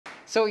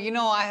So, you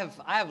know, I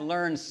have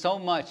learned so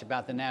much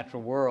about the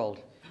natural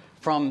world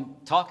from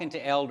talking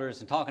to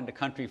elders and talking to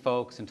country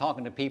folks and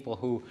talking to people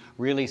who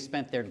really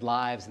spent their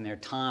lives and their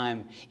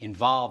time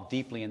involved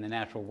deeply in the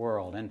natural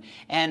world.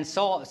 And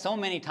so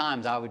many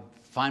times I would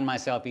find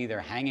myself either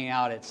hanging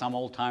out at some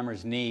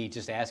old-timer's knee,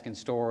 just asking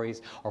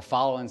stories, or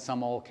following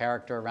some old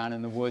character around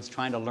in the woods,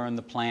 trying to learn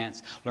the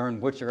plants,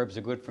 learn which herbs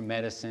are good for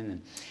medicine.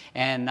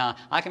 And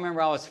I can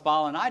remember I was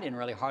following, I didn't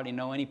really hardly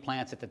know any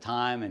plants at the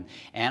time,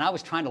 and I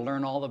was trying to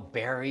learn all the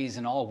berries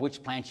and all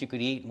which plants you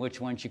could eat and which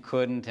ones you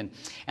couldn't. And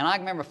I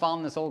remember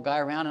following this old guy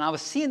around, and I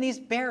was seeing these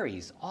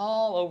berries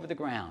all over the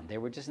ground. They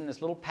were just in this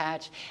little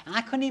patch, and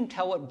I couldn't even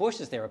tell what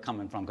bushes they were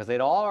coming from because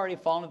they'd all already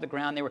fallen to the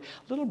ground. They were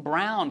little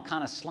brown,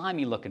 kind of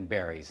slimy-looking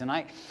berries. And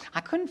I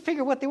couldn't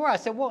figure what they were. I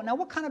said, well, now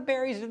what kind of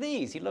berries are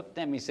these? He looked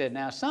at me and said,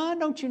 now, son,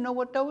 don't you know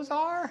what those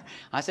are?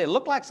 I said,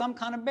 look like some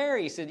kind of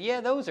berry. He said, yeah,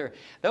 those are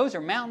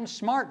mountain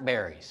smart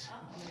berries.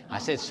 I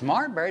said,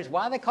 smart berries?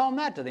 Why do they call them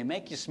that? Do they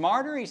make you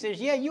smarter? He says,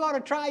 yeah, you ought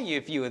to try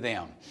a few of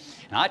them.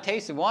 And I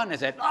tasted one and I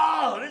said,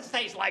 oh, this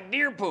tastes like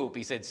deer poop.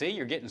 He said, see,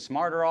 you're getting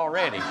smarter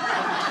already.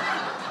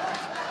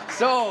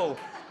 So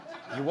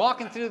you're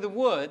walking through the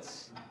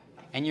woods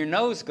and your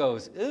nose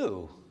goes,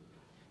 ooh.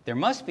 There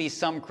must be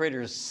some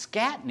critter's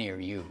scat near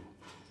you.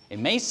 It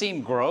may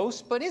seem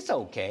gross, but it's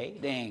okay.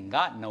 They ain't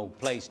got no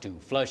place to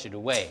flush it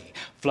away,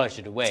 flush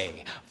it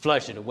away,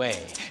 flush it away.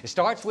 It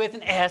starts with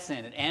an S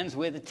and it ends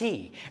with a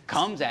T.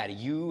 Comes out of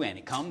you and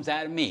it comes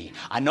out of me.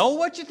 I know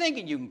what you're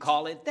thinking, you can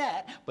call it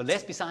that, but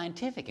let's be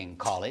scientific and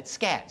call it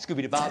scat.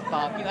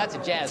 Scooby-doo-bop-bop, you know, that's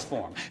a jazz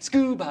form.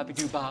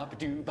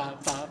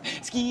 Scoo-bop-a-doo-bop-a-doo-bop-bop,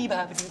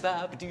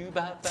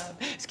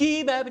 ski-bop-a-doo-bop-a-doo-bop-bop,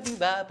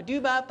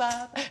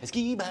 ski-bop-a-doo-bop-a-doo-bop-bop,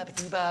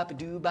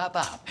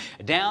 ski-bop-a-doo-bop-a-doo-bop-bop.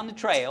 Down the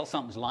trail,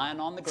 something's lying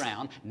on the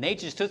ground.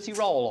 Nature's Tootsie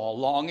Roll, all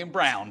long and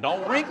brown.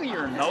 Don't wrinkle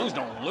your nose,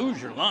 don't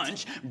lose your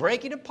lunch.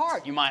 Break it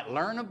apart, you might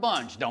learn a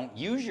bunch. Don't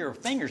use your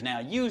fingers now,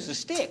 use a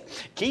stick.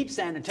 Keep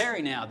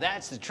sanitary now,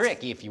 that's the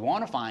trick. If you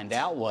want to find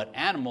out what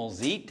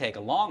animals eat, take a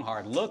long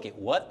hard look at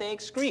what they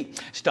excrete.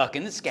 Stuck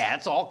in the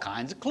scats, all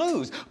kinds of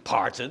clues.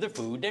 Parts of the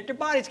food that their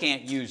bodies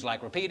can't use,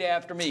 like repeat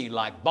after me,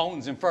 like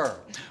bones and fur.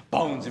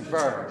 Bones and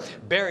fur,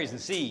 berries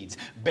and seeds,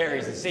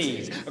 berries and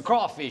seeds.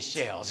 Crawfish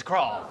shells,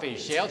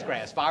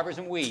 grass fibers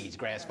and weeds,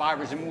 grass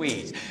fibers and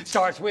weeds.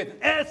 Starts with an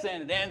S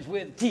and it ends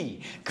with a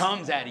T.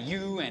 Comes out of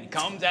you and it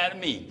comes out of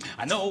me.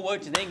 I know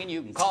what you're thinking,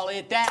 you can call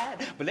it that,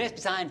 but let's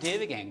be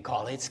scientific and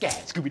call it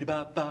scat.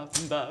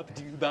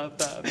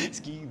 Scooby-doo-bop-bop-bop-doo-bop-bop,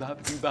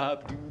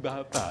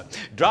 ski-bop-doo-bop-doo-bop-bop.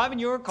 Driving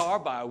your car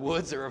by a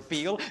woods or a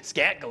field,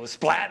 scat goes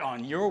splat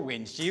on your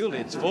windshield.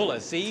 It's full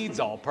of seeds,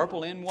 all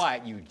purple and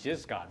white. You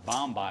just got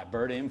bombed by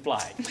bird in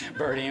flight.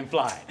 Bird in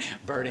flight,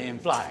 bird in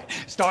flight.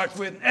 Starts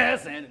with an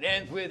S and it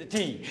ends with a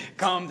T.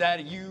 Comes out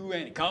of you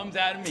and it comes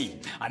out of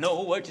me. I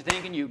know what you're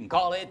thinking, you can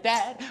call it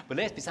that, but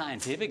let's be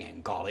scientific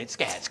and call it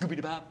scat.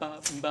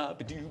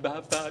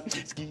 Scooby-doo-bop-bop-bop-a-doo-bop-bop,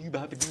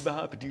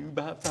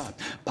 ski-bop-a-doo-bop-a-doo-bop-bop.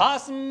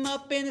 Possum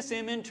up in a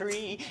cinnamon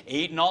tree,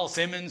 eating all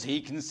simmons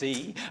he can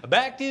see.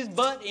 Backed his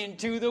butt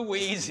into the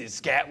weeds. His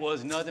scat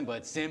was nothing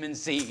but simmon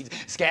seeds.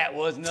 Scat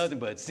was nothing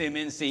but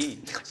simmon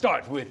seeds.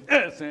 Starts with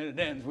S and it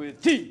ends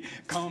with T.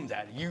 Comes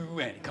out of you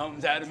and it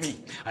comes out of me.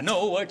 I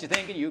know what you're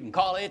thinking, you can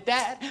call it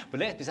that, but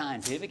let's be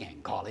scientific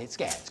and call it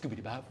scat.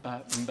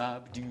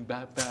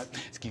 Scooby-doo-bop-bop-bop-a-doo-bop-bop,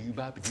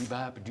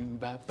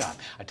 ski-bop-a-doo-bop-a-doo-bop-bop.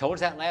 I told us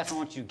that last one,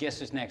 I want you to guess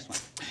this next one.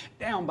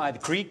 Down by the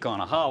creek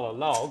on a hollow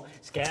log,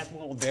 scat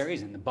little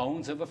berries in the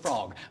bones of a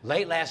frog.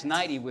 Late last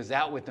night he was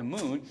out with the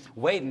moon,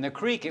 wading the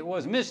creek, it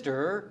was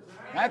Mr.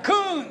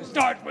 Raccoon.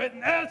 Starts with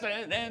an S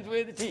and ends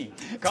with a T.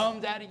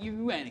 Comes out of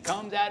you and it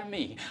comes out of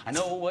me. I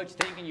know what you're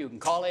thinking, you can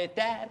call it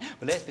that,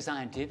 but let's be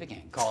scientific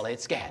and call it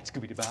scat.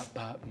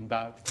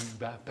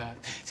 Scooby-doo-bop-bop-bop-a-doo-bop-bop,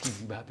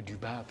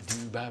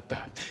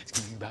 ski-bop-a-doo-bop-a-doo-bop-bop,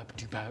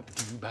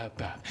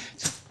 ski-bop-a-doo-bop-a-doo-bop-bop.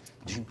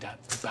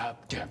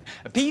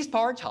 A pea's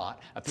parch hot,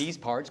 a pea's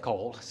parch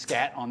cold,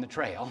 scat on the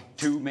trail,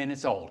 2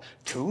 minutes old.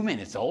 2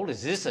 minutes old?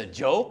 Is this a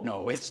joke?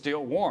 No, it's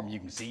still warm. You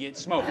can see it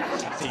smoke.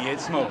 See it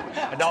smoke.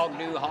 A dog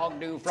do, hog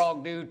do,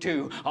 frog do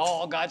too.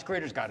 All God's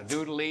critters got a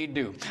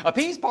doodly-doo. A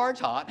pea's parch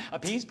hot, a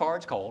pea's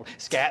parch cold,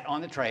 scat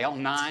on the trail,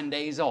 9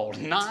 days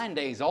old. 9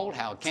 days old?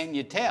 How can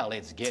you tell?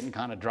 It's getting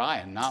kind of dry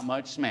and not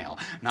much smell.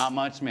 Not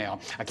much smell.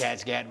 A cat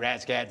scat,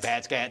 rat scat,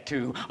 bat scat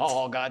too.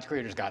 All God's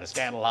critters got a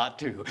scat a lot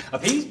too. A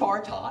pea's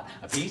parch hot,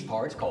 a pea's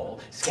parch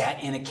cold,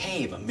 scat in a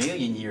cave,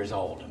 1,000,000 years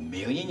old.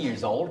 1,000,000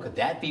 years old? Could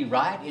that be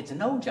right? It's an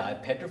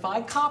ogive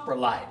petrified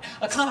coprolite.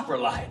 A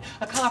coprolite.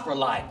 A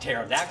coprolite.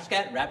 Pterodactyl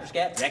scat, raptor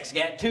scat, rex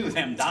scat too.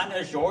 Them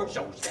dinosaurs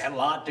show scat a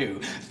lot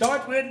too.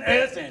 Starts with an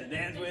S and it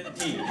ends with a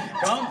T.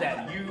 Comes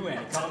out of you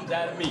and it comes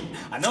out of me.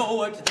 I know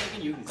what you're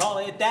thinking, you can call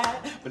it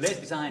that, but let's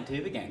be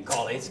scientific and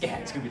call it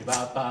scat.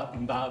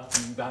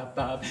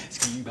 Scooby-doo-bop-bop-bop-doo-bop-bop,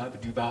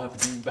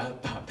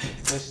 ski-bop-a-doo-bop-a-doo-bop-bop,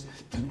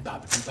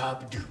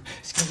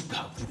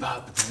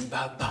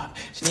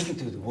 Sneaking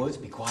through the woods,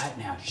 be quiet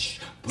now. Shh,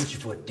 put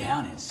your foot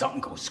down and something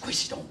goes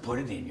squish. Don't put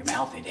it in your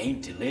mouth, it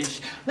ain't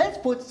delish. Let's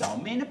put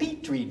some in a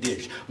petri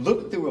dish.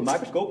 Look through a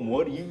microscope and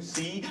what do you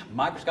see?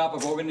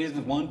 Microscopic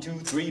organisms, 1, 2,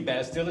 3,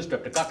 bacillus,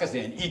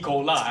 streptococcus, and E.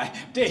 coli.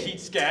 They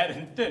eat scat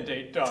and then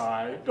they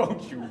die.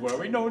 Don't you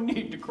worry, no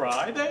need to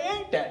cry. They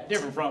ain't that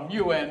different from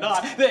you and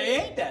I. They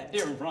ain't that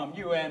different from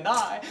you and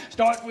I.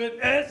 Starts with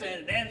S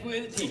and it ends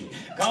with T.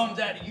 Comes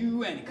out of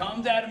you and it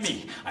comes out of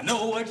me. I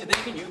know what you're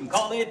thinking, you can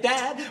call it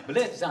that, but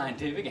let's be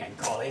scientific and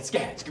call it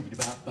scat.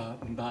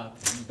 Scooby-Doo-Bop-Bop-Bop,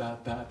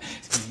 Bop-Bop,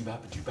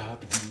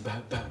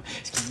 Skee-Bop-a-Doo-Bop-a-Doo-Bop-Bop,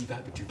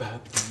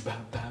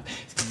 Skee-Bop-a-Doo-Bop-a-Doo-Bop-Bop,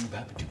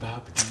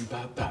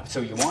 Skee-Bop-a-Doo-Bop-a-Doo-Bop-Bop.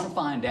 So you want to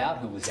find out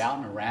who was out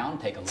and around,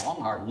 take a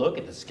long hard look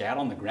at the scat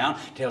on the ground,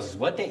 tells us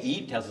what they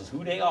eat, tells us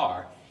who they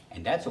are,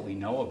 and that's what we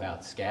know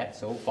about scat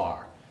so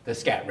far. The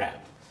Scat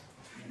Rap.